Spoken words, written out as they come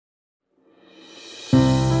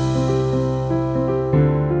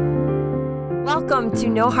Welcome to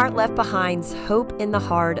No Heart Left Behind's Hope in the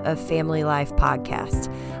Heart of Family Life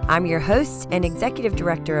podcast. I'm your host and executive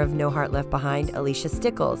director of No Heart Left Behind, Alicia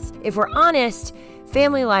Stickles. If we're honest,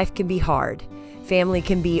 family life can be hard. Family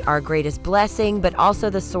can be our greatest blessing, but also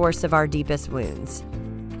the source of our deepest wounds.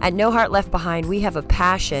 At No Heart Left Behind, we have a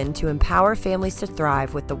passion to empower families to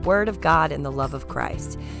thrive with the Word of God and the love of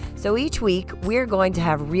Christ. So each week, we're going to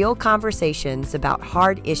have real conversations about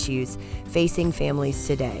hard issues facing families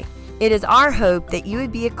today. It is our hope that you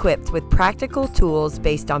would be equipped with practical tools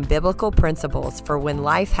based on biblical principles for when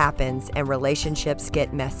life happens and relationships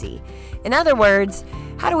get messy. In other words,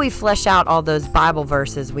 how do we flesh out all those Bible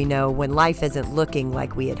verses we know when life isn't looking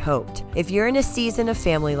like we had hoped? If you're in a season of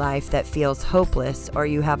family life that feels hopeless, or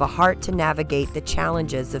you have a heart to navigate the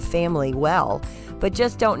challenges of family well, but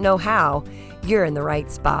just don't know how, you're in the right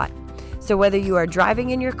spot. So whether you are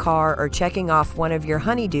driving in your car or checking off one of your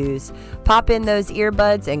honeydews, pop in those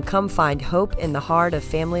earbuds and come find hope in the heart of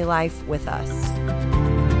family life with us.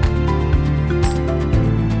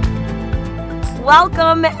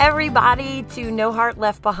 Welcome, everybody, to No Heart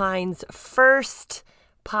Left Behind's first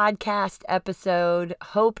podcast episode,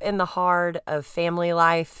 Hope in the Heart of Family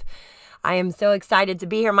Life. I am so excited to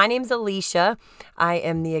be here. My name's Alicia. I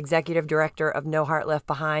am the executive director of No Heart Left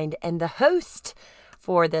Behind and the host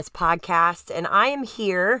for this podcast. And I am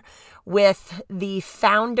here with the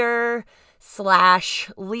founder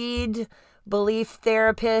 / lead belief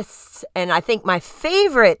therapist, and I think my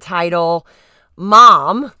favorite title,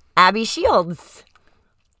 Mom, Abby Shields.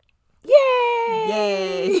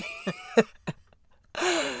 Yay!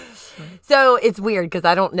 So it's weird because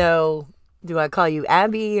I don't know, do I call you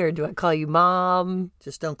Abby or do I call you Mom?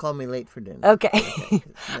 Just don't call me late for dinner. Okay.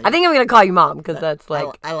 I think I'm going to call you Mom because that's like...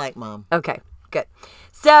 I like Mom. Okay, good.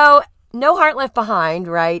 So, No Heart Left Behind,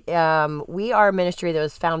 right? We are a ministry that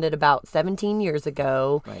was founded about 17 years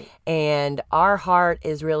ago. Right. And our heart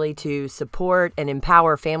is really to support and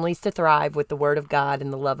empower families to thrive with the Word of God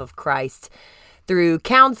and the love of Christ through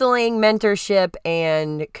counseling, mentorship,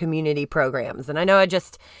 and community programs. And I know I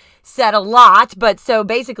just said a lot, but so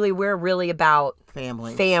basically we're really about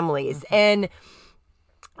families. Mm-hmm. And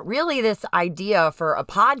really this idea for a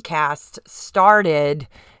podcast started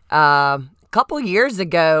couple years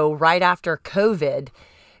ago, right after COVID,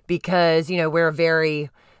 because, we're a very,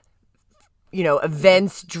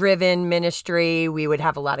 events-driven ministry. We would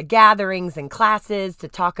have a lot of gatherings and classes to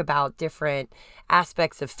talk about different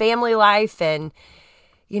aspects of family life. And,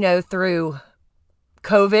 through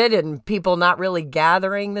COVID and people not really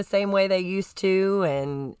gathering the same way they used to.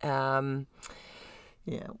 And,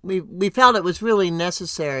 yeah, we felt it was really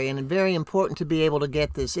necessary and very important to be able to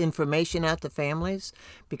get this information out to families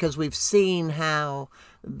because we've seen how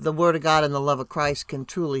the Word of God and the love of Christ can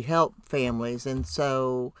truly help families. And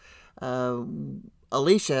so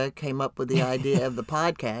Alicia came up with the idea of the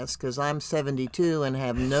podcast because I'm 72 and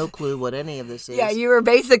have no clue what any of this is. Yeah, you were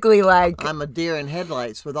basically like... I'm a deer in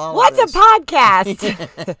headlights with all of this. What's a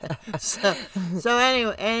podcast? So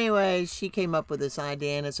anyway, she came up with this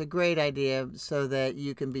idea, and it's a great idea so that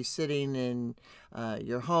you can be sitting in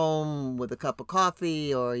your home with a cup of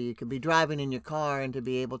coffee, or you could be driving in your car and to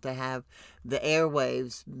be able to have the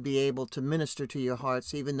airwaves be able to minister to your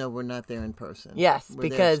hearts even though we're not there in person. Yes, we're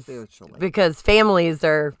because families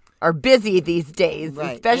are busy these days,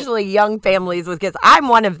 right. Especially young families with kids. I'm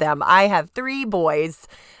one of them. I have 3 boys,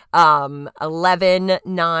 11,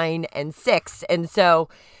 9, and 6. And so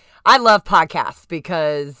I love podcasts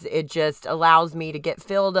because it just allows me to get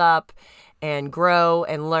filled up and grow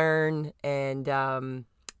and learn and, on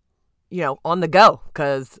the go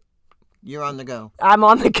because you're on the go. I'm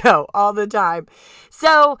on the go all the time.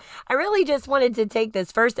 So I really just wanted to take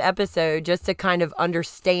this first episode just to kind of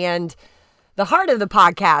understand the heart of the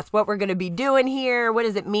podcast, what we're going to be doing here. What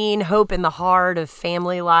does it mean? Hope in the heart of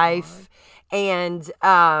family life. And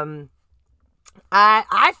I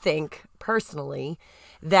think personally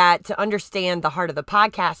that to understand the heart of the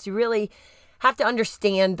podcast, you really have to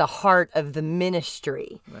understand the heart of the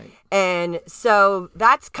ministry. Right. And so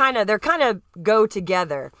they're kind of go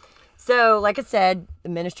together. So like I said, the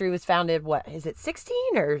ministry was founded, what, is it 16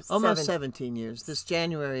 or almost 17 years. This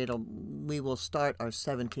January, we will start our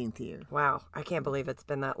 17th year. Wow. I can't believe it's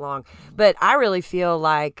been that long. But I really feel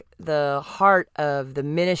like the heart of the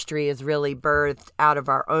ministry is really birthed out of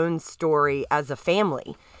our own story as a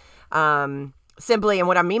family. Simply, and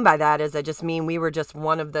what I mean by that is I just mean we were just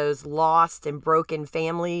one of those lost and broken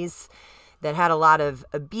families that had a lot of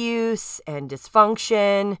abuse and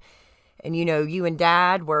dysfunction. And, you and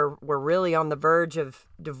Dad were really on the verge of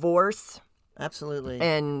divorce. Absolutely.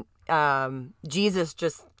 And Jesus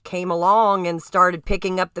just came along and started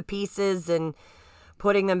picking up the pieces and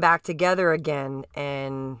putting them back together again.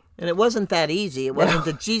 And it wasn't that easy. It wasn't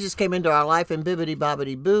that Jesus came into our life and bibbidi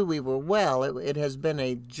bobbidi boo, we were well. It has been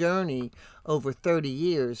a journey over 30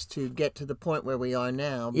 years to get to the point where we are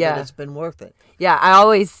now. Yeah. But it's been worth it. Yeah, I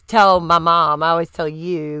always tell my mom, I always tell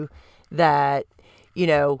you that,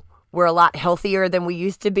 we're a lot healthier than we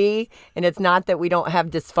used to be. And it's not that we don't have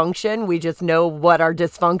dysfunction. We just know what our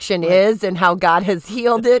dysfunction is and how God has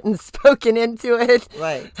healed it and spoken into it.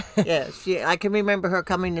 Right. Yeah. I can remember her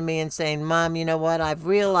coming to me and saying, Mom, you know what? I've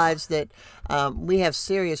realized that we have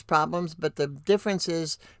serious problems, but the difference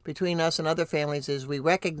is between us and other families is we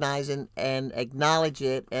recognize and acknowledge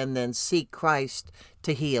it and then seek Christ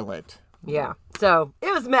to heal it. Yeah. So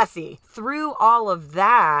it was messy. Through all of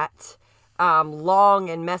that, long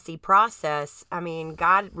and messy process,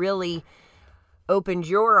 God really opened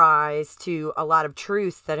your eyes to a lot of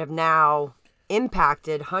truths that have now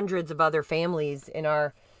impacted hundreds of other families in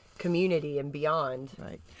our community and beyond.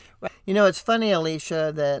 Right. It's funny,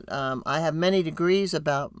 Alicia, that I have many degrees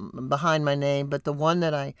behind my name, but the one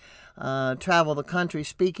that I travel the country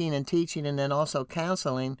speaking and teaching and then also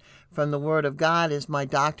counseling from the Word of God is my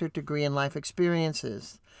doctorate degree in life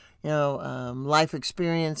experiences. Life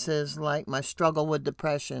experiences like my struggle with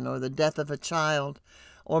depression or the death of a child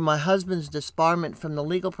or my husband's disbarment from the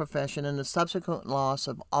legal profession and the subsequent loss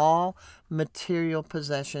of all material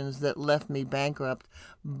possessions that left me bankrupt,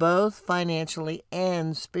 both financially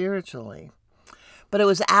and spiritually. But it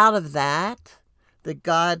was out of that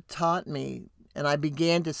God taught me, and I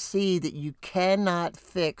began to see that you cannot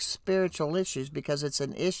fix spiritual issues because it's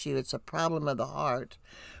an issue, it's a problem of the heart,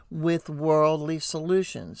 with worldly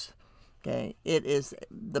solutions. Okay, it is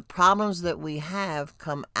the problems that we have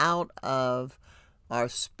come out of our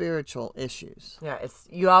spiritual issues. Yeah,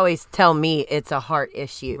 you always tell me it's a heart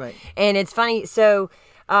issue. Right. And it's funny, so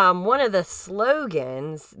one of the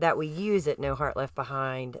slogans that we use at No Heart Left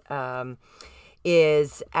Behind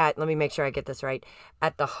is let me make sure I get this right,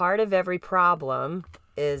 at the heart of every problem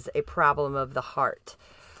is a problem of the heart.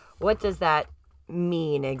 What does that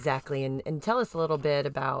mean exactly? And tell us a little bit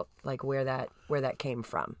about where that came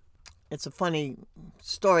from. It's a funny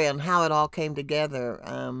story on how it all came together.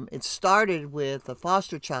 It started with a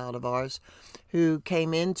foster child of ours who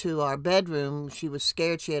came into our bedroom. She was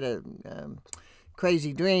scared. She had a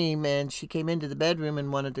crazy dream, and she came into the bedroom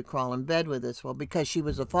and wanted to crawl in bed with us. Well, because she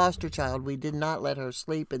was a foster child, we did not let her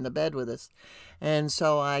sleep in the bed with us. And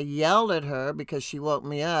so I yelled at her because she woke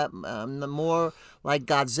me up, more like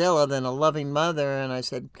Godzilla than a loving mother. And I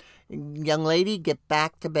said, young lady, get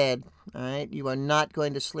back to bed. All right, you are not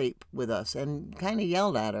going to sleep with us. And kind of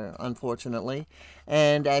yelled at her, unfortunately.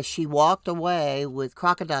 And as she walked away with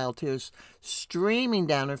crocodile tears streaming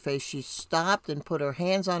down her face, she stopped and put her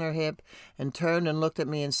hands on her hip and turned and looked at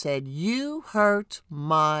me and said, "You hurt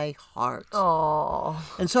my heart." Oh.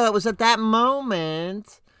 And so it was at that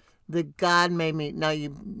moment that God made me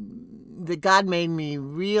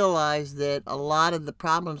realize that a lot of the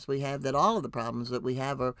problems we have, that all of the problems that we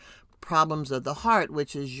have are problems of the heart,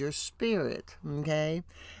 which is your spirit, okay?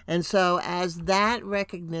 And so as that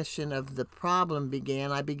recognition of the problem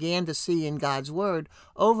began, I began to see in God's Word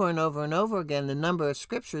over and over and over again the number of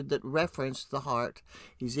scripture that referenced the heart.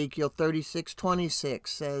 Ezekiel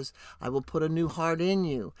 36:26 says, "I will put a new heart in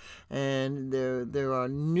you." And there are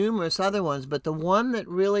numerous other ones, but the one that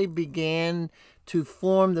really began to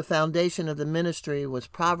form the foundation of the ministry was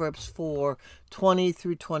Proverbs 4:20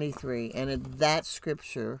 through 23. And that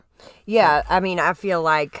scripture... Yeah, I feel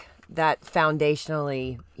like that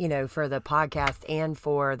foundationally, for the podcast and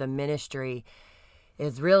for the ministry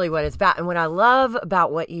is really what it's about. And what I love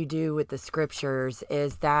about what you do with the scriptures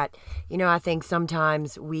is that, I think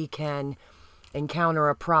sometimes we can encounter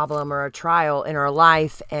a problem or a trial in our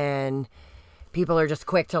life and people are just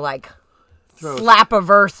quick to slap a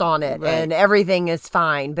verse on it, right, and everything is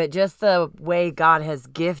fine. But just the way God has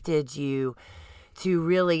gifted you to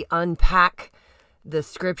really unpack the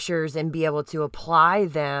scriptures and be able to apply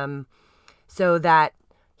them so that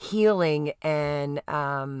healing and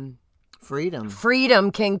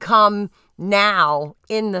freedom can come now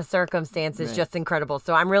in the circumstances, right, just incredible.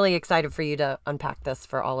 So I'm really excited for you to unpack this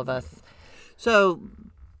for all of us. So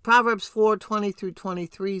Proverbs 4:20 through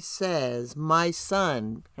 23 says, "My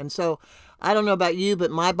son," and so I don't know about you, but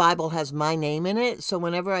my Bible has my name in it. So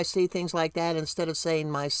whenever I see things like that, instead of saying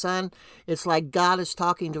my son, it's like God is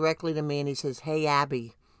talking directly to me and he says, "Hey,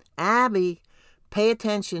 Abby, pay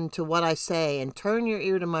attention to what I say and turn your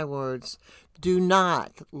ear to my words. Do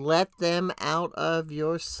not let them out of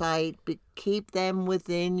your sight, but keep them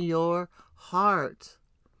within your heart.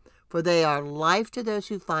 For they are life to those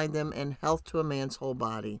who find them and health to a man's whole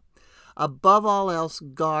body. Above all else,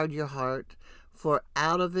 guard your heart, for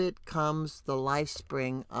out of it comes the life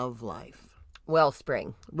spring of life.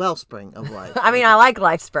 Wellspring. Wellspring of life. I mean, I like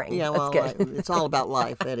life spring. Yeah, well, that's good. it's all about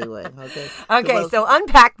life anyway. Okay. Okay, so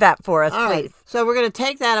unpack that for us, all please. Right. So we're going to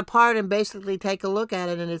take that apart and basically take a look at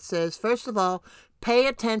it. And it says, first of all, pay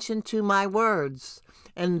attention to my words.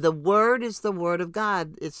 And the word is the word of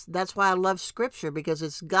God. That's why I love Scripture, because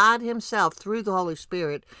it's God himself through the Holy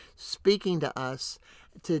Spirit speaking to us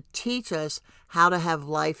to teach us how to have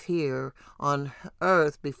life here on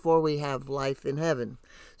earth before we have life in heaven.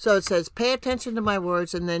 So it says, pay attention to my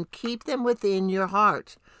words and then keep them within your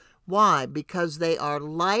heart. Why? Because they are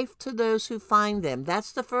life to those who find them.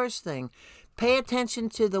 That's the first thing. Pay attention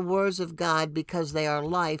to the words of God because they are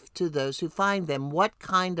life to those who find them. What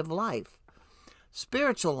kind of life?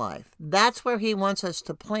 Spiritual life. That's where he wants us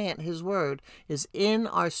to plant his word, is in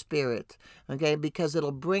our spirit, okay, because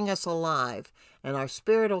it'll bring us alive, and our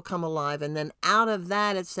spirit will come alive, and then out of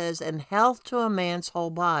that it says, and health to a man's whole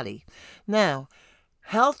body. Now,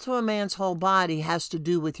 health to a man's whole body has to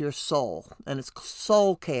do with your soul, and it's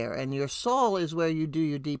soul care, and your soul is where you do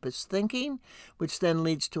your deepest thinking, which then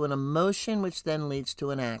leads to an emotion, which then leads to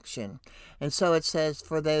an action. And so it says,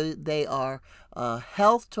 for they are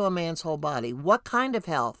health to a man's whole body. What kind of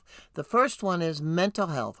health? The first one is mental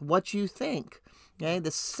health, what you think. Okay.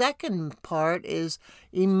 The second part is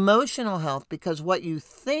emotional health, because what you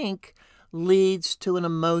think leads to an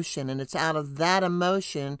emotion, and it's out of that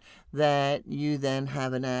emotion that you then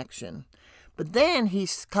have an action. But then he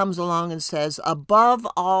comes along and says, above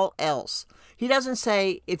all else. He doesn't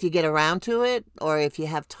say if you get around to it or if you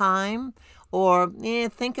have time or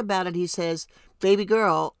think about it. He says, baby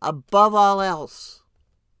girl, above all else.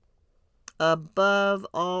 Above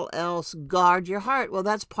all else, guard your heart. Well,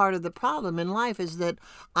 that's part of the problem in life, is that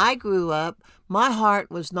I grew up, my heart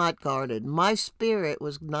was not guarded. My spirit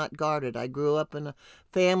was not guarded. I grew up in a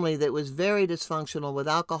family that was very dysfunctional with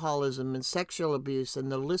alcoholism and sexual abuse,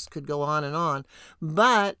 and the list could go on and on.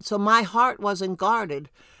 But, so my heart wasn't guarded.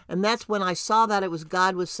 And that's when I saw that it was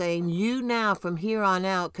God was saying, you now from here on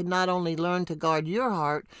out can not only learn to guard your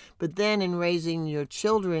heart, but then in raising your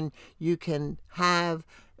children, you can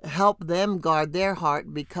help them guard their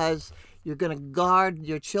heart, because you're going to guard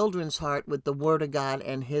your children's heart with the Word of God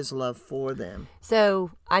and His love for them.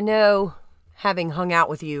 So I know, having hung out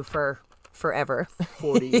with you for forever,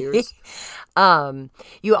 40 years,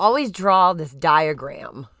 you always draw this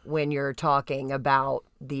diagram when you're talking about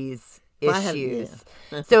these issues.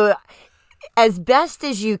 So as best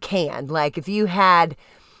as you can, like if you had,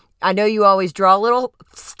 I know you always draw a little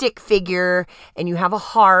stick figure and you have a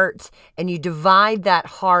heart and you divide that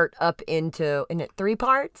heart up into, isn't it 3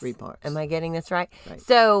 parts? 3 parts. Am I getting this right? Right.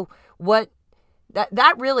 So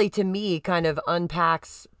that really to me kind of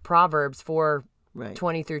unpacks Proverbs 4, right,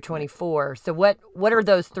 20 through 24. So what are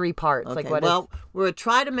those 3 parts? Okay. Like we're a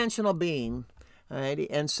tridimensional being. All right,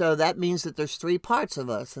 and so that means that there's 3 parts of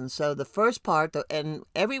us. And so the first part, and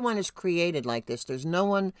everyone is created like this. There's no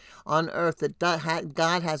one on earth that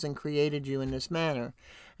God hasn't created you in this manner.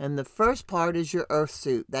 And the first part is your earth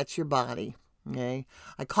suit. That's your body. Okay,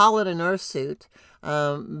 I call it an earth suit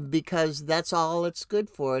because that's all it's good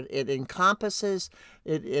for. It encompasses,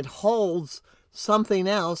 it holds something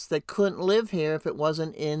else that couldn't live here if it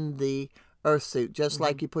wasn't in the earth suit. Just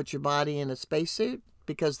like you put your body in a spacesuit,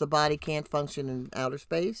 because the body can't function in outer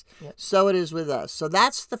space. Yep. So it is with us. So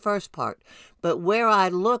that's the first part. But where I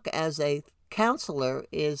look as a counselor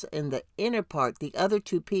is in the inner part, the other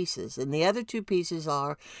 2 pieces. And the other 2 pieces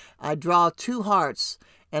are, I draw 2 hearts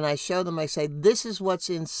and I show them, I say, this is what's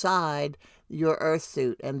inside your earth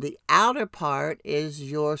suit. And the outer part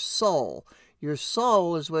is your soul. Your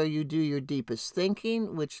soul is where you do your deepest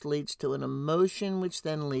thinking, which leads to an emotion, which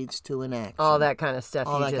then leads to an action. all that kind of stuff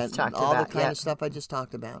you just talked about. All the kind of stuff I just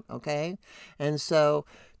talked about, okay? And so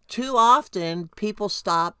too often people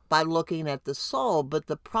stop by looking at the soul, but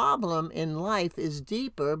the problem in life is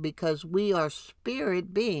deeper because we are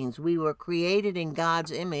spirit beings. We were created in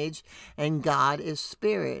God's image, and God is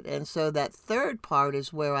spirit. And so that third part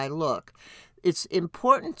is where I look. It's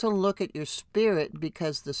important to look at your spirit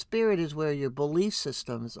because the spirit is where your belief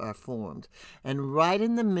systems are formed. And right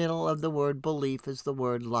in the middle of the word belief is the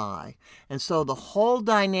word lie. And so the whole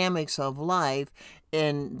dynamics of life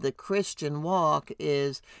in the Christian walk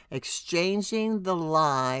is exchanging the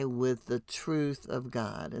lie with the truth of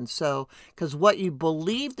God. And so, because what you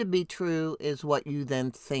believe to be true is what you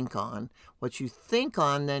then think on. What you think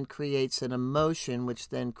on then creates an emotion, which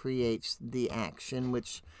then creates the action,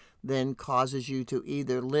 which then causes you to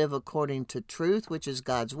either live according to truth, which is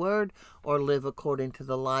God's word, or live according to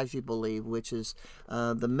the lies you believe, which is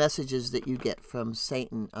the messages that you get from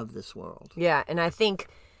Satan of this world. Yeah, and I think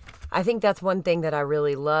I think that's one thing that I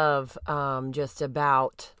really love just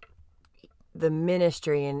about the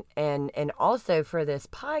ministry and also for this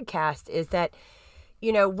podcast is that,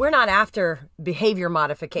 we're not after behavior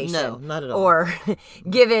modification. No, not at all. Or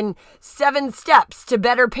given 7 steps to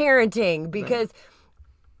better parenting, because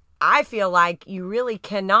I feel like you really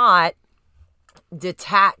cannot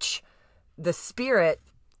detach the spirit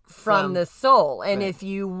from the soul. And if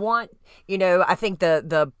you want, I think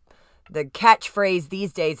the catchphrase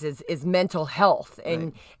these days is mental health,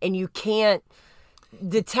 and you can't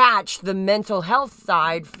detach the mental health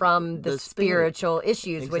side from the spiritual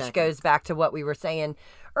issues, which goes back to what we were saying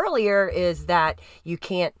earlier, is that you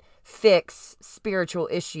can't fix spiritual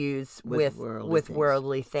issues with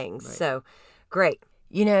worldly things. Right. So great.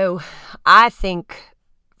 I think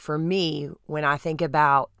for me, when I think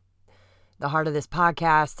about the heart of this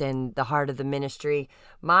podcast and the heart of the ministry,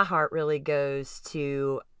 my heart really goes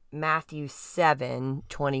to Matthew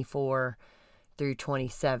 7:24 through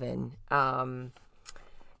 27.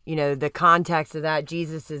 The context of that,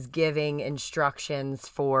 Jesus is giving instructions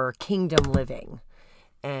for kingdom living.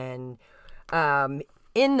 And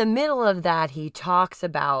in the middle of that, he talks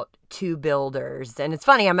about 2 builders. And it's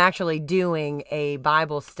funny, I'm actually doing a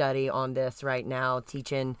Bible study on this right now,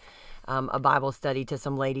 teaching a Bible study to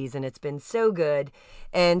some ladies, and it's been so good.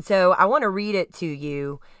 And so I want to read it to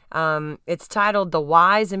you. It's titled The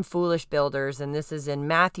Wise and Foolish Builders, and this is in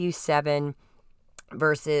Matthew 7,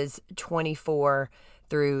 verses 24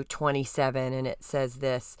 through 27, and it says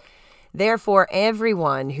this: "Therefore,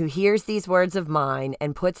 everyone who hears these words of mine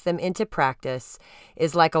and puts them into practice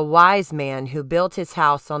is like a wise man who built his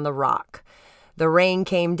house on the rock. The rain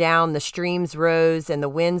came down, the streams rose, and the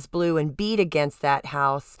winds blew and beat against that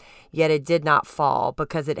house, yet it did not fall,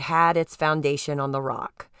 because it had its foundation on the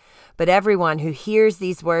rock. But everyone who hears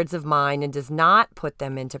these words of mine and does not put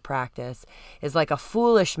them into practice is like a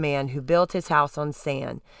foolish man who built his house on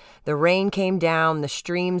sand. The rain came down, the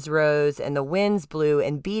streams rose, and the winds blew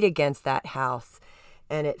and beat against that house,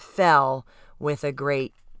 and it fell with a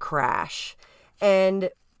great crash." And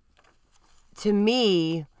to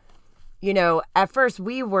me, at first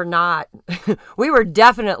we were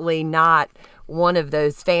definitely not one of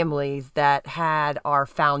those families that had our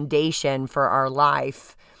foundation for our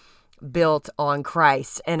life built on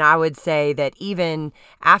Christ. And I would say that even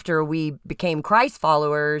after we became Christ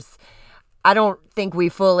followers, I don't think we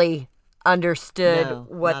fully understood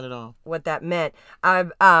what that meant. I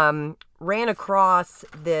ran across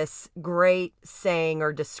this great saying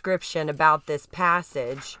or description about this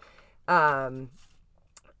passage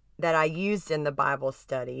that I used in the Bible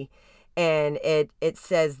study. And it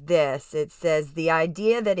says this. It says, "The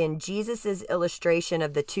idea that in Jesus's illustration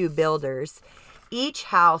of the 2 builders, each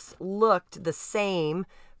house looked the same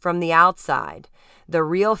from the outside. The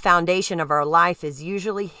real foundation of our life is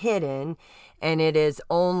usually hidden, and it is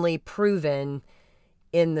only proven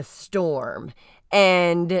in the storm."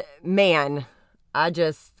 And man, I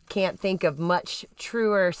just can't think of much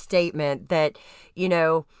truer statement that,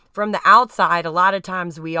 from the outside, a lot of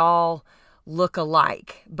times we all look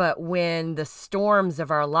alike. But when the storms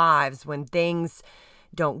of our lives, when things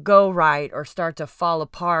don't go right or start to fall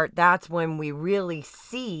apart, that's when we really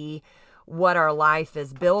see what our life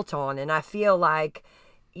is built on. And I feel like,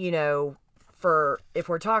 if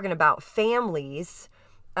we're talking about families,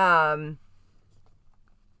 I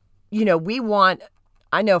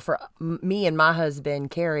know for me and my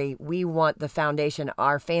husband, Carrie, we want the foundation of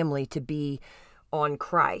our family to be on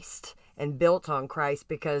Christ and built on Christ,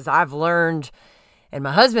 because I've learned, and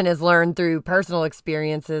my husband has learned through personal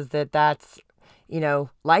experiences, that's,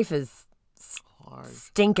 life is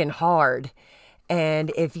stinking hard.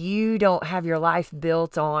 And if you don't have your life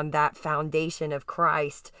built on that foundation of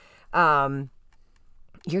Christ,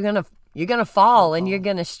 you're gonna fall and you're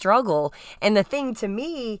gonna struggle. And the thing to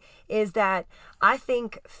me is that I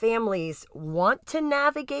think families want to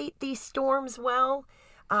navigate these storms well,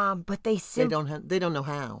 but they don't know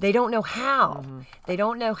how. They don't know how. Mm-hmm. They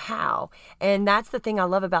don't know how. And that's the thing I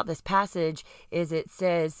love about this passage is it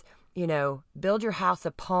says, build your house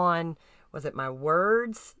upon, was it my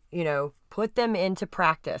words? Put them into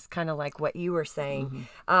practice, kind of like what you were saying.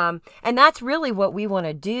 Mm-hmm. And that's really what we want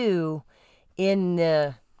to do in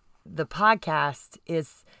the podcast,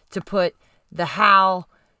 is to put the how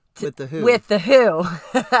with the who. With the who.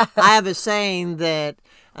 I have a saying that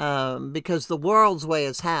because the world's way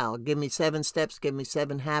is how. Give me 7 steps, give me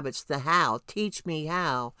 7 habits. The how. Teach me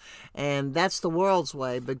how. And that's the world's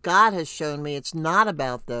way. But God has shown me it's not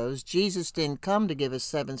about those. Jesus didn't come to give us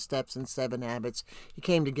 7 steps and 7 habits. He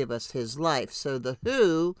came to give us his life. So the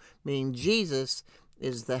who, meaning Jesus,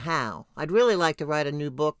 is the how. I'd really like to write a new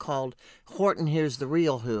book called Horton Here's the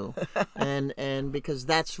Real Who. and because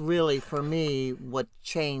that's really, for me, what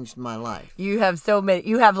changed my life. You have so many.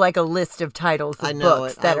 You have like a list of titles of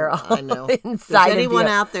books that are all I know. inside If anyone of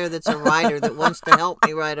you. out there that's a writer that wants to help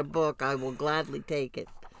me write a book, I will gladly take it.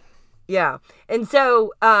 Yeah. And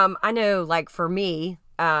so I know, like, for me,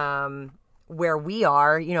 where we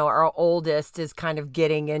are, our oldest is kind of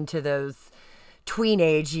getting into those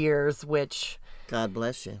tweenage years, which... God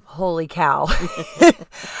bless you. Holy cow.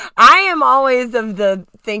 I am always of the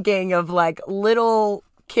thinking of like little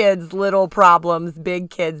kids, little problems, big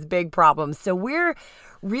kids, big problems. So we're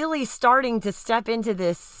really starting to step into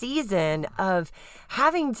this season of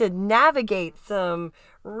having to navigate some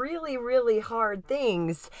really, really hard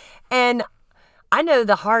things. And I know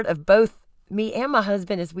the heart of both me and my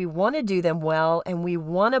husband is we want to do them well and we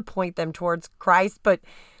want to point them towards Christ, but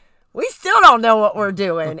we still don't know what we're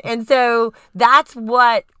doing. And so that's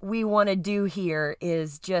what we want to do here,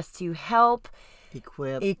 is just to help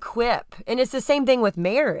equip. And it's the same thing with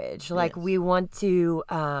marriage. Like, yes, we want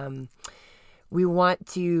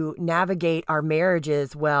to navigate our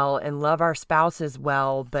marriages well and love our spouses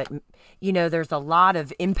well. But, there's a lot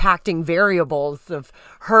of impacting variables of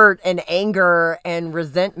hurt and anger and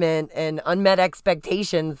resentment and unmet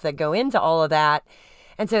expectations that go into all of that.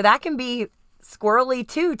 And so that can be squirrely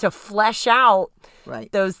too, to flesh out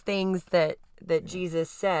those things that Jesus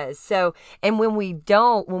says. So, and when we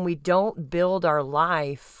don't build our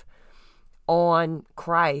life on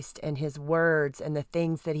Christ and his words and the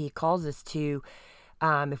things that he calls us to,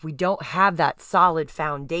 if we don't have that solid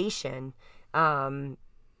foundation,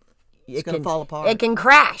 it's going to fall apart. It can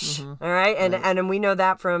crash. Mm-hmm. All right. And we know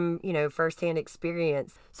that from, firsthand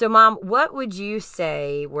experience. So, Mom, what would you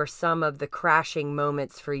say were some of the crashing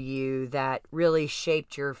moments for you that really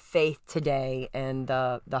shaped your faith today and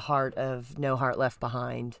the heart of No Heart Left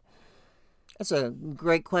Behind? That's a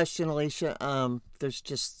great question, Alicia. There's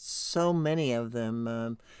just so many of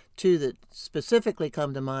them. Two that specifically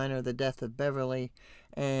come to mind are the death of Beverly.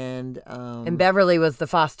 And Beverly was the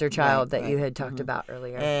foster child that you had talked about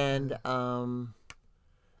earlier. And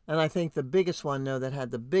I think the biggest one, though, that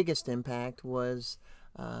had the biggest impact was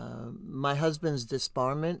my husband's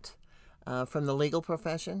disbarment from the legal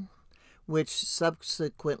profession, which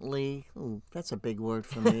subsequently, that's a big word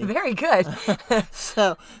for me. Very good.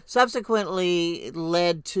 So subsequently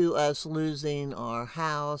led to us losing our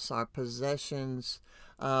house, our possessions.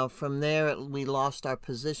 From there, we lost our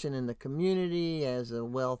position in the community as a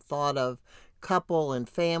well thought of couple and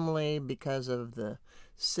family because of the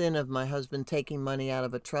sin of my husband taking money out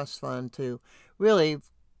of a trust fund to really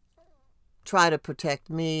try to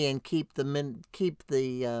protect me and keep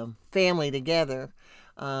the family together,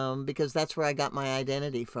 because that's where I got my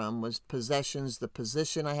identity from, was possessions, the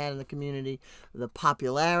position I had in the community, the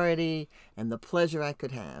popularity, and the pleasure I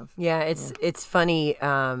could have. Yeah, it's funny,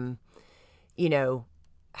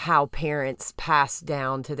 how parents pass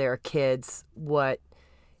down to their kids what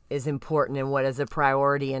is important and what is a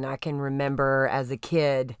priority. And I can remember as a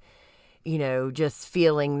kid, just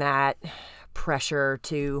feeling that pressure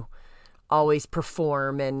to always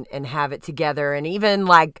perform and have it together. And even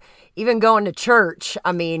going to church.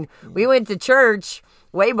 I mean, we went to church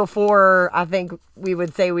way before I think we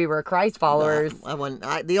would say we were Christ followers.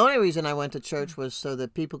 The only reason I went to church was so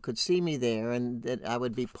that people could see me there and that I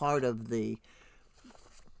would be part of the,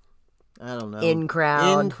 I don't know, in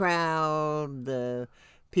crowd. The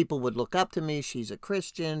people would look up to me. She's a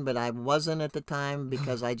Christian, but I wasn't at the time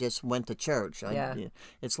because I just went to church.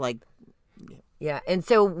 It's like, yeah. And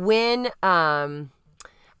so when, I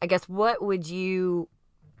guess, what would you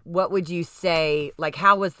say, like,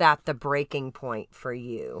 how was that the breaking point for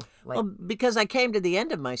you? Well, because I came to the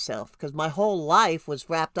end of myself, because my whole life was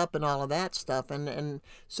wrapped up in all of that stuff. And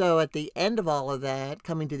so at the end of all of that,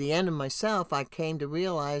 coming to the end of myself, I came to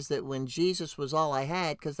realize that when Jesus was all I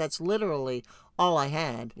had, because that's literally all I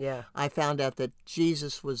had, I found out that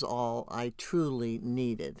Jesus was all I truly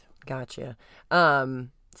needed. Gotcha.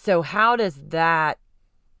 So how does that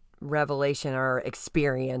revelation or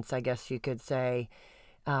experience, I guess you could say,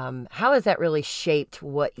 how has that really shaped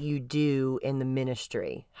what you do in the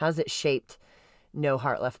ministry? How's it shaped No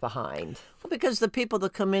Heart Left Behind? Well, because the people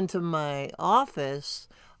that come into my office,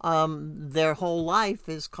 their whole life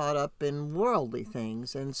is caught up in worldly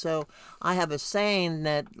things. And so I have a saying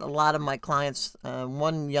that a lot of my clients,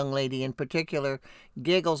 one young lady in particular,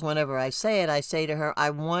 giggles whenever I say it. I say to her,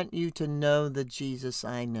 I want you to know the Jesus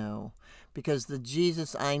I know. Because the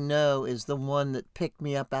Jesus I know is the one that picked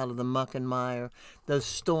me up out of the muck and mire, those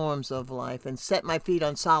storms of life, and set my feet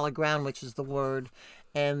on solid ground, which is the word,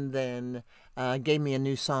 and then gave me a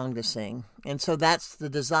new song to sing. And so that's the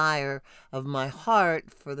desire of my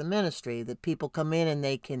heart for the ministry, that people come in and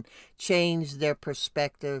they can change their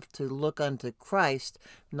perspective to look unto Christ,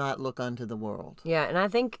 not look unto the world. Yeah, and I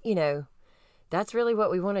think, that's really what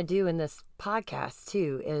we want to do in this podcast,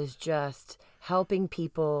 too, is just helping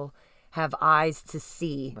people have eyes to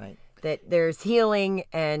see. Right. That there's healing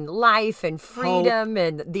and life and freedom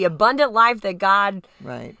and the abundant life that God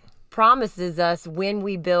promises us when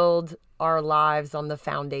we build our lives on the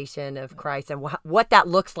foundation of Christ, and what that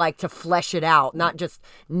looks like to flesh it out, not just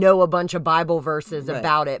know a bunch of Bible verses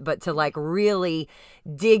about it, but to like really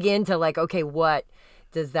dig into like, okay, what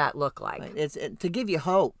does that look like? Right. It's to give you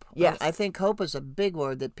hope. Yes. I think hope is a big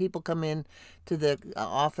word, that people come in to the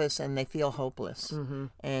office and they feel hopeless. Mm-hmm.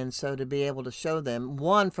 And so to be able to show them,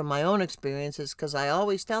 one, from my own experiences, because I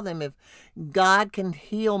always tell them, if God can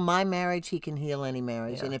heal my marriage, he can heal any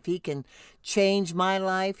marriage. Yeah. And if he can change my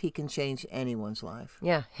life, he can change anyone's life.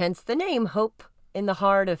 Yeah, hence the name, Hope in the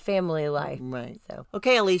Heart of Family Life. Right. So.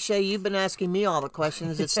 Okay, Alicia, you've been asking me all the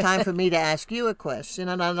questions. It's time for me to ask you a question,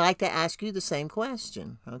 and I'd like to ask you the same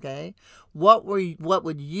question, okay? What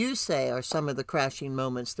would you say are some of the crashing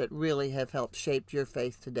moments that really have helped shape your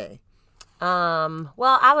faith today?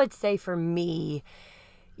 Well, I would say for me,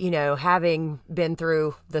 having been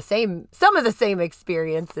through some of the same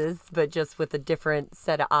experiences, but just with a different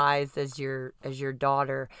set of eyes as your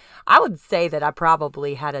daughter, I would say that I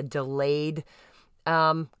probably had a delayed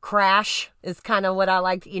crash is kind of what I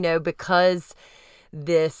like, because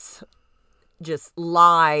this just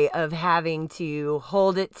lie of having to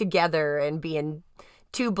hold it together and being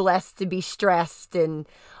too blessed to be stressed and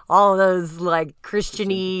all those like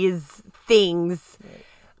Christianese things.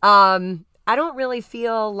 I don't really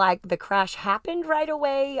feel like the crash happened right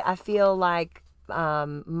away. I feel like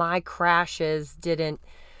my crashes didn't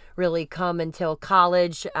really come until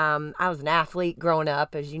college. I was an athlete growing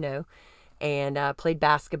up, as you know, and played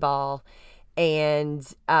basketball. And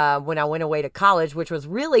when I went away to college, which was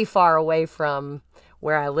really far away from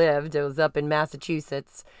where I lived, it was up in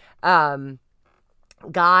Massachusetts,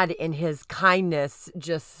 God in his kindness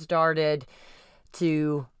just started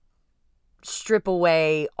to strip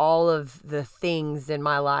away all of the things in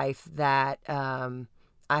my life that I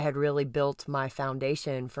had really built my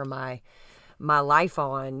foundation for my life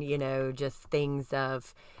on, just things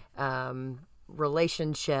of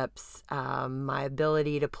relationships, my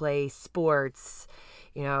ability to play sports.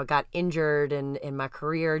 I got injured and my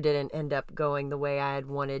career didn't end up going the way I had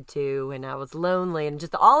wanted to, and I was lonely, and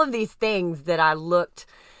just all of these things that I looked,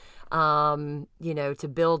 to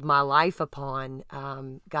build my life upon,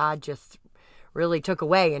 God just really took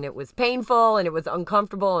away, and it was painful and it was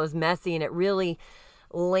uncomfortable, it was messy, and it really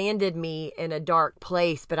landed me in a dark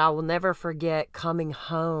place. But I will never forget coming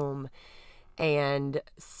home and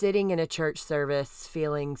sitting in a church service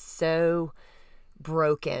feeling so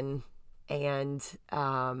broken and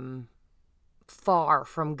far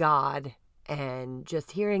from God, and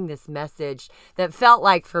just hearing this message that felt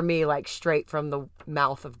like, for me, like straight from the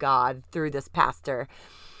mouth of God through this pastor.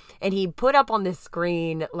 And he put up on this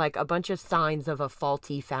screen like a bunch of signs of a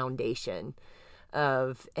faulty foundation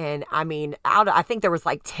I think there was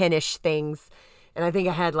like 10-ish things, and I think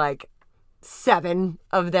I had like 7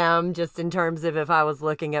 of them, just in terms of if I was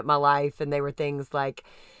looking at my life, and they were things like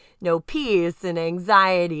no peace and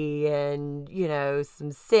anxiety and,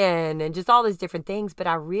 some sin and just all these different things. But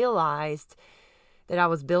I realized that I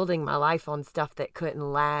was building my life on stuff that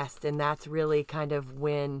couldn't last. And that's really kind of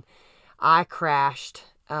when I crashed,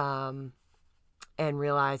 and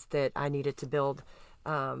realized that I needed to build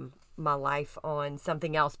my life on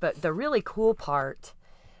something else. But the really cool part,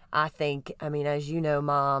 I think, as you know,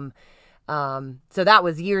 Mom, so that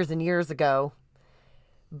was years and years ago.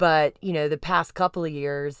 But, the past couple of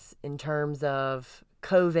years, in terms of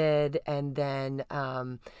COVID and then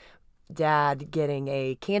Dad getting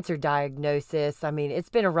a cancer diagnosis, it's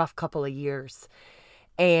been a rough couple of years.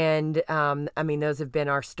 And, those have been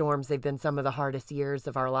our storms. They've been some of the hardest years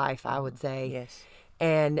of our life, I would say. Yes.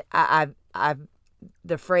 And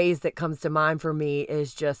the phrase that comes to mind for me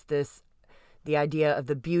is just the idea of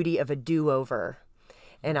the beauty of a do-over.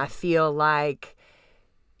 And I feel like,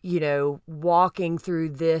 walking through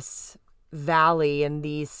this valley and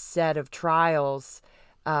these set of trials,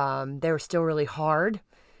 they were still really hard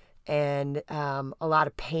and a lot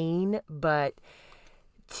of pain, but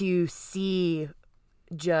to see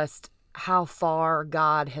just how far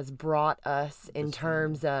God has brought us in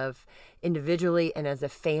terms of individually and as a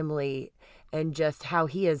family, and just how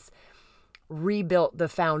he has rebuilt the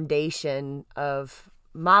foundation of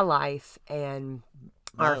my life and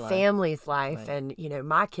our family's life, right. And,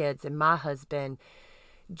 my kids and my husband,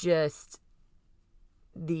 just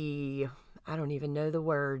I don't even know the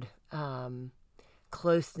word,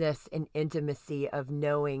 closeness and intimacy of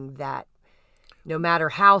knowing that no matter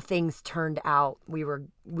how things turned out, we're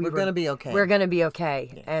going to be okay. We're going to be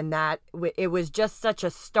okay. Yeah. And that it was just such a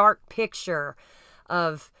stark picture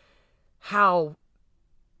of how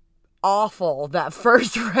awful that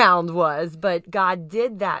first round was. But God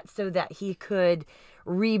did that so that he could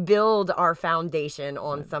rebuild our foundation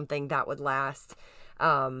on something that would last.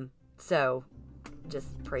 So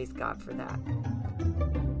just praise God for that.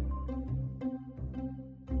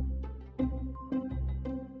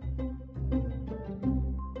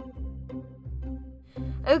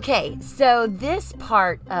 Okay, so this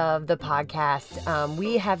part of the podcast,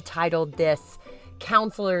 we have titled this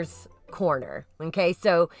Counselor's Corner. Okay,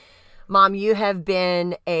 so Mom, you have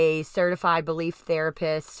been a certified belief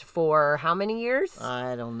therapist for how many years?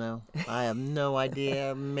 I don't know. I have no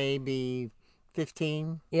idea. Maybe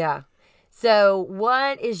 15. Yeah. So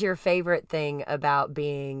what is your favorite thing about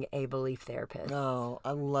being a belief therapist? Oh,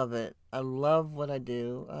 I love it. I love what I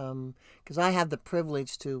do because I have the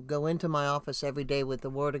privilege to go into my office every day with the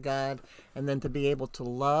Word of God and then to be able to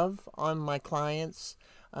love on my clients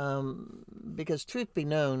because truth be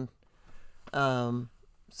known,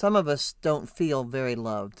 some of us don't feel very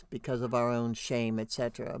loved because of our own shame,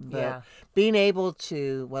 etc. But being able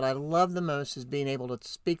to, what I love the most is being able to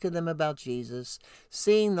speak to them about Jesus,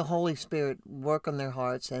 seeing the Holy Spirit work on their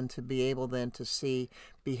hearts, and to be able then to see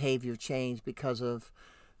behavior change because of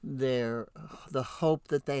the hope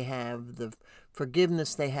that they have, the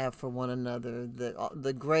forgiveness they have for one another,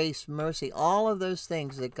 the grace, mercy, all of those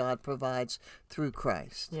things that God provides through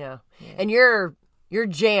Christ. Yeah. And your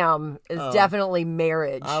jam is definitely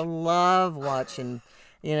marriage. I love watching,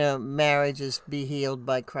 marriages be healed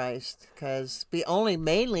by Christ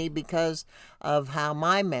mainly because of how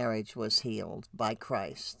my marriage was healed by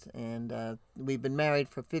Christ. And we've been married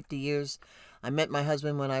for 50 years. I met my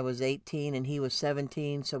husband when I was 18 and he was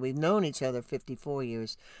 17, so we've known each other 54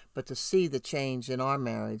 years. But to see the change in our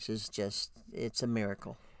marriage is it's a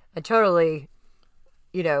miracle. I totally,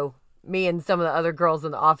 me and some of the other girls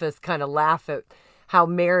in the office kind of laugh at how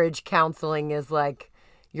marriage counseling is like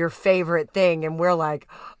your favorite thing. And we're like,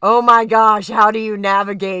 oh my gosh, how do you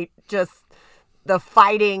navigate just the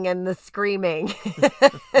fighting and the screaming?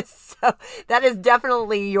 So that is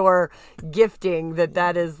definitely your gifting,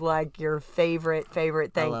 that is like your favorite thing.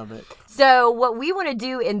 I love it. So what we want to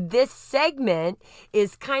do in this segment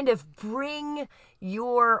is kind of bring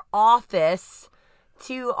your office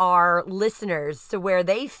to our listeners to where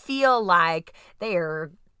they feel like they are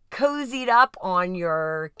cozied up on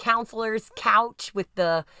your counselor's couch with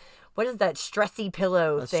what is that stressy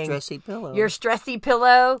pillow thing? A stressy pillow. Your stressy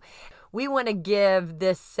pillow. We want to give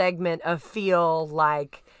this segment a feel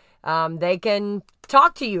like they can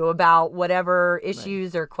talk to you about whatever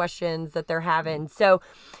issues or questions that they're having. So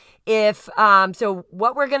so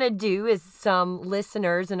what we're going to do is some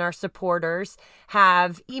listeners and our supporters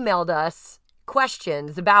have emailed us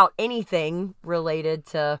questions about anything related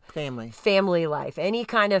to family life, any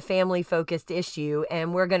kind of family focused issue.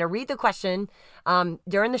 And we're going to read the question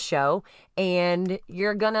during the show, and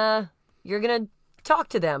you're going to talk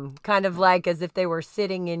to them kind of like as if they were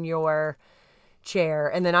sitting in your chair.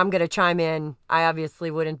 And then I'm going to chime in. I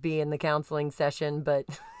obviously wouldn't be in the counseling session, but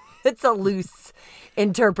it's a loose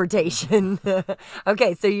interpretation.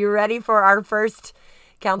 Okay. So you ready for our first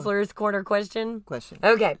Counselor's Corner question?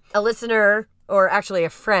 Okay. A listener, or actually a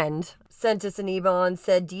friend, sent us an email and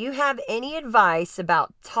said, do you have any advice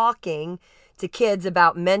about talking to kids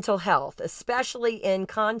about mental health, especially in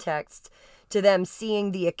context to them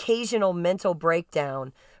seeing the occasional mental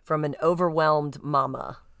breakdown from an overwhelmed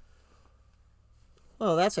mama?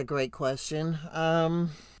 Well, that's a great question.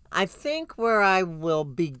 I think where I will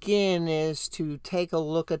begin is to take a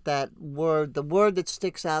look at that word. The word that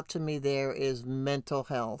sticks out to me there is mental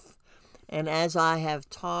health. And as I have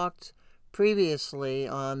talked previously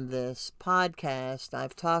on this podcast,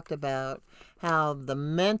 I've talked about how the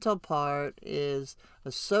mental part is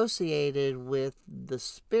associated with the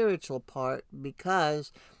spiritual part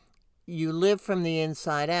because you live from the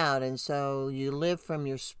inside out. And so you live from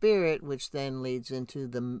your spirit, which then leads into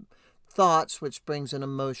the thoughts, which brings an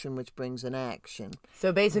emotion, which brings an action.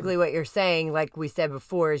 So basically what you're saying, like we said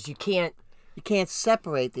before, is you can't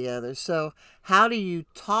separate the others. So how do you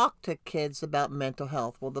talk to kids about mental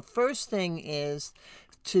health? Well, the first thing is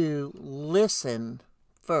to listen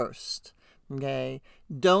first. Okay?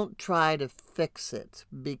 Don't try to fix it,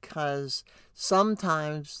 because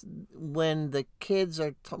sometimes when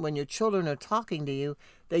your children are talking to you,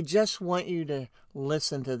 they just want you to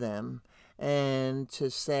listen to them and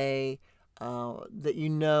to say that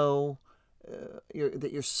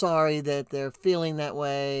that you're sorry that they're feeling that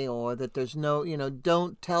way, or that there's no,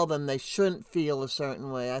 don't tell them they shouldn't feel a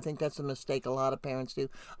certain way. I think that's a mistake a lot of parents do.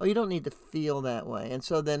 Oh, you don't need to feel that way. And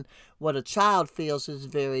so then what a child feels is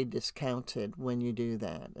very discounted when you do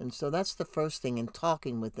that. And so that's the first thing in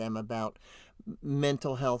talking with them about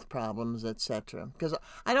mental health problems, etc. Because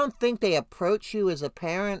I don't think they approach you as a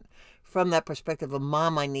parent from that perspective of,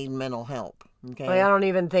 Mom, I need mental help. Okay. Well, I don't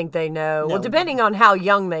even think they know. No. Well, depending on how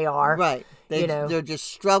young they are. Right. They're just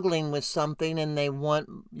struggling with something, and they want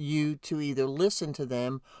you to either listen to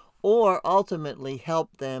them or ultimately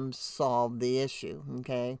help them solve the issue.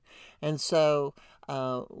 Okay. And so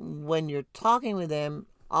when you're talking with them,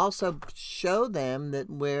 also show them that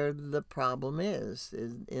where the problem is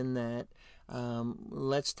in that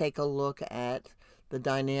let's take a look at the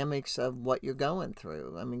dynamics of what you're going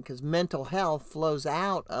through. I mean, because mental health flows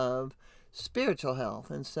out of spiritual health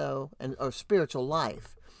or spiritual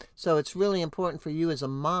life. So it's really important for you as a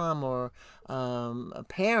mom or a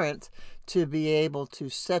parent to be able to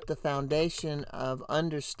set the foundation of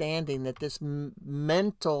understanding that this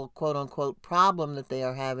mental, quote unquote, problem that they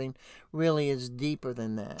are having really is deeper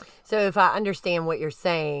than that. So if I understand what you're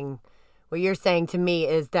saying to me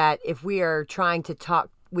is that if we are trying to talk,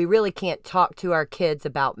 we really can't talk to our kids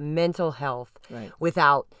about mental health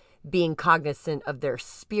without being cognizant of their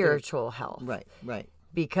spiritual health. Right.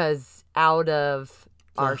 Because out of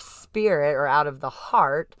our spirit, or out of the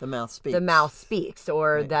heart, the mouth speaks.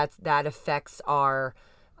 Or that affects our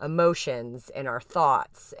emotions and our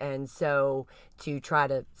thoughts. And so to try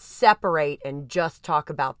to separate and just talk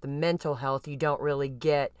about the mental health, you don't really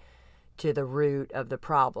get to the root of the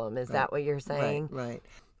problem. Is that what you're saying? Right.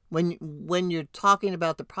 When you're talking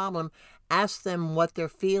about the problem, ask them what they're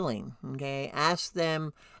feeling. Okay, ask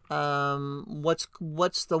them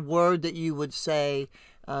what's the word that you would say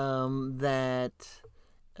that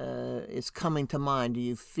is coming to mind. Do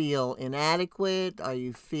you feel inadequate? Are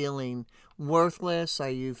you feeling worthless? Are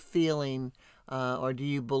you feeling, or do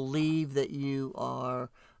you believe that you are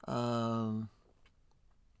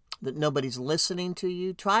that nobody's listening to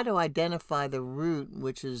you? Try to identify the root,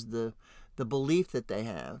 which is the belief that they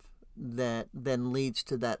have, that then leads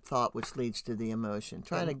to that thought, which leads to the emotion.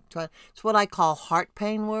 It's what I call heart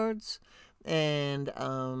pain words. And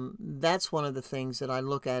that's one of the things that I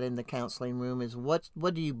look at in the counseling room is what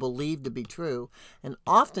do you believe to be true? And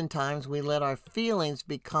oftentimes we let our feelings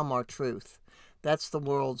become our truth. That's the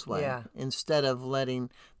world's way. Yeah. Instead of letting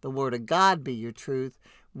the Word of God be your truth,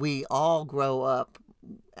 we all grow up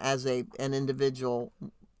as an individual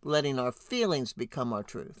letting our feelings become our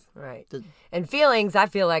truth. Right. And feelings, I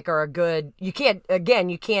feel like, are a good, you can't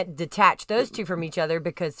detach those two from each other,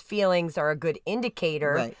 because feelings are a good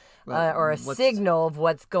indicator. Right. Or a signal of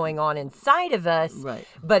what's going on inside of us. Right.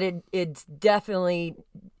 But it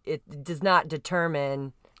does not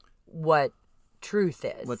determine what truth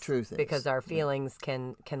is. What truth is. Because our feelings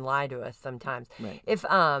can lie to us sometimes. Right.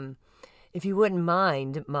 If you wouldn't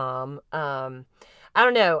mind, Mom, I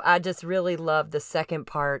don't know, I just really love the second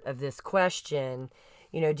part of this question.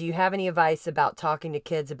 Do you have any advice about talking to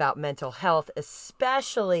kids about mental health,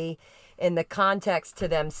 especially in the context to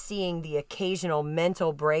them seeing the occasional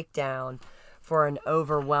mental breakdown for an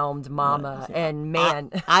overwhelmed mama? And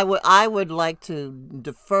man, I would like to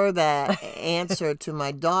defer that answer to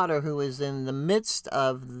my daughter, who is in the midst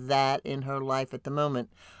of that in her life at the moment.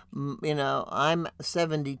 I'm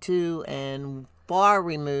 72 and far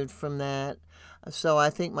removed from that. So I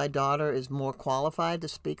think my daughter is more qualified to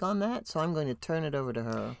speak on that. So I'm going to turn it over to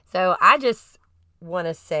her. So I just want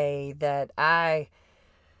to say that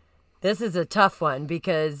this is a tough one,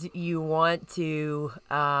 because you want to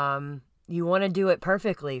do it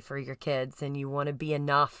perfectly for your kids, and you want to be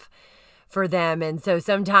enough for them. And so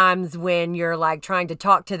sometimes when you're like trying to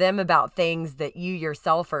talk to them about things that you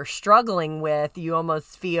yourself are struggling with, you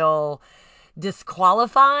almost feel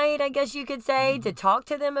disqualified, I guess you could say, to talk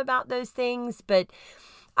to them about those things. But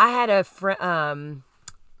I had a friend,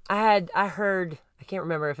 I heard, I can't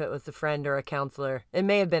remember if it was a friend or a counselor. It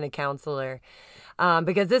may have been a counselor.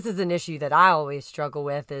 Because this is an issue that I always struggle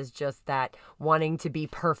with, is just that wanting to be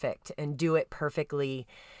perfect and do it perfectly.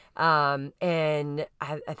 And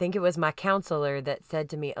I think it was my counselor that said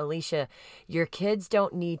to me, Alicia, your kids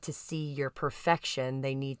don't need to see your perfection.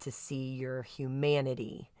 They need to see your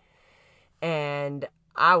humanity. And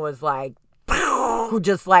I was like,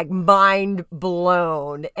 just like mind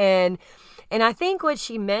blown. And I think what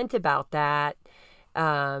she meant about that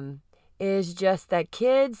is just that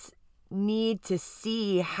kids need to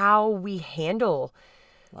see how we handle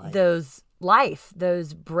those life,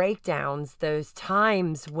 those breakdowns, those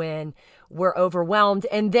times when we're overwhelmed.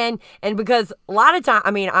 And because a lot of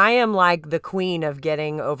time, I am like the queen of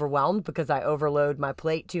getting overwhelmed because I overload my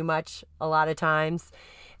plate too much a lot of times.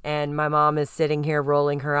 And my mom is sitting here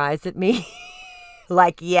rolling her eyes at me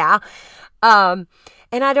like, yeah. And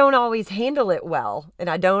I don't always handle it well, and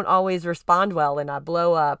I don't always respond well, and I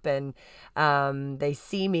blow up, and they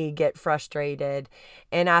see me get frustrated.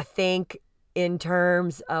 And I think in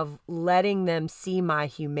terms of letting them see my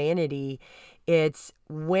humanity, it's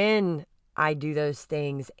when I do those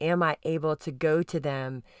things, am I able to go to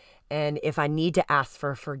them, and if I need to ask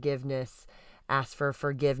for forgiveness,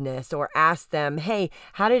 or ask them, hey,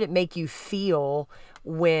 how did it make you feel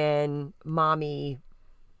when mommy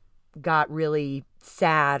got really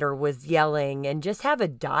sad or was yelling, and just have a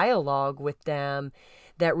dialogue with them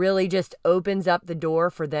that really just opens up the door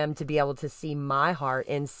for them to be able to see my heart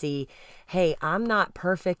and see, hey, I'm not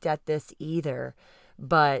perfect at this either,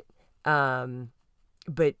 but God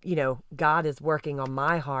is working on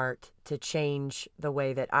my heart to change the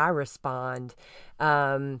way that I respond.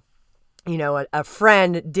 A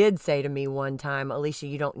friend did say to me one time, Alicia,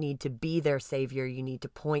 you don't need to be their savior. You need to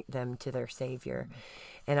point them to their savior. Mm-hmm.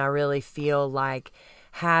 And I really feel like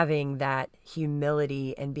having that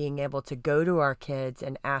humility and being able to go to our kids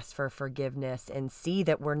and ask for forgiveness and see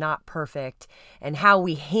that we're not perfect and how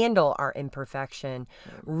we handle our imperfection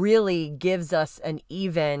really gives us an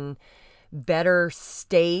even better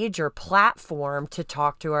stage or platform to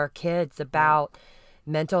talk to our kids about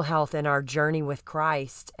mental health and our journey with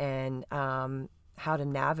Christ, and how to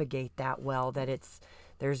navigate that well, that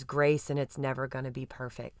there's grace and it's never going to be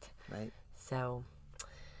perfect. Right. So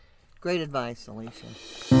great advice, Alicia.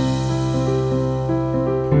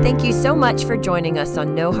 Thank you so much for joining us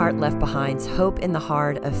on No Heart Left Behind's Hope in the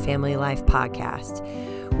Heart of Family Life podcast.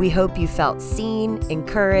 We hope you felt seen,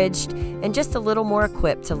 encouraged, and just a little more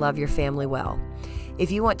equipped to love your family well. If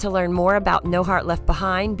you want to learn more about No Heart Left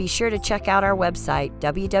Behind, be sure to check out our website,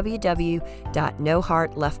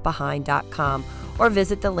 www.noheartleftbehind.com, or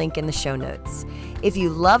visit the link in the show notes. If you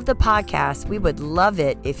love the podcast, we would love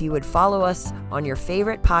it if you would follow us on your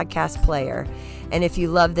favorite podcast player. And if you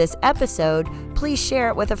love this episode, please share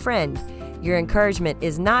it with a friend. Your encouragement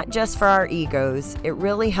is not just for our egos. It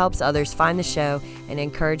really helps others find the show and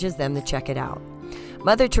encourages them to check it out.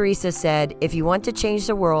 Mother Teresa said, if you want to change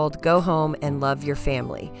the world, go home and love your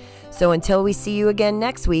family. So until we see you again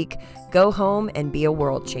next week, go home and be a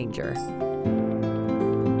world changer.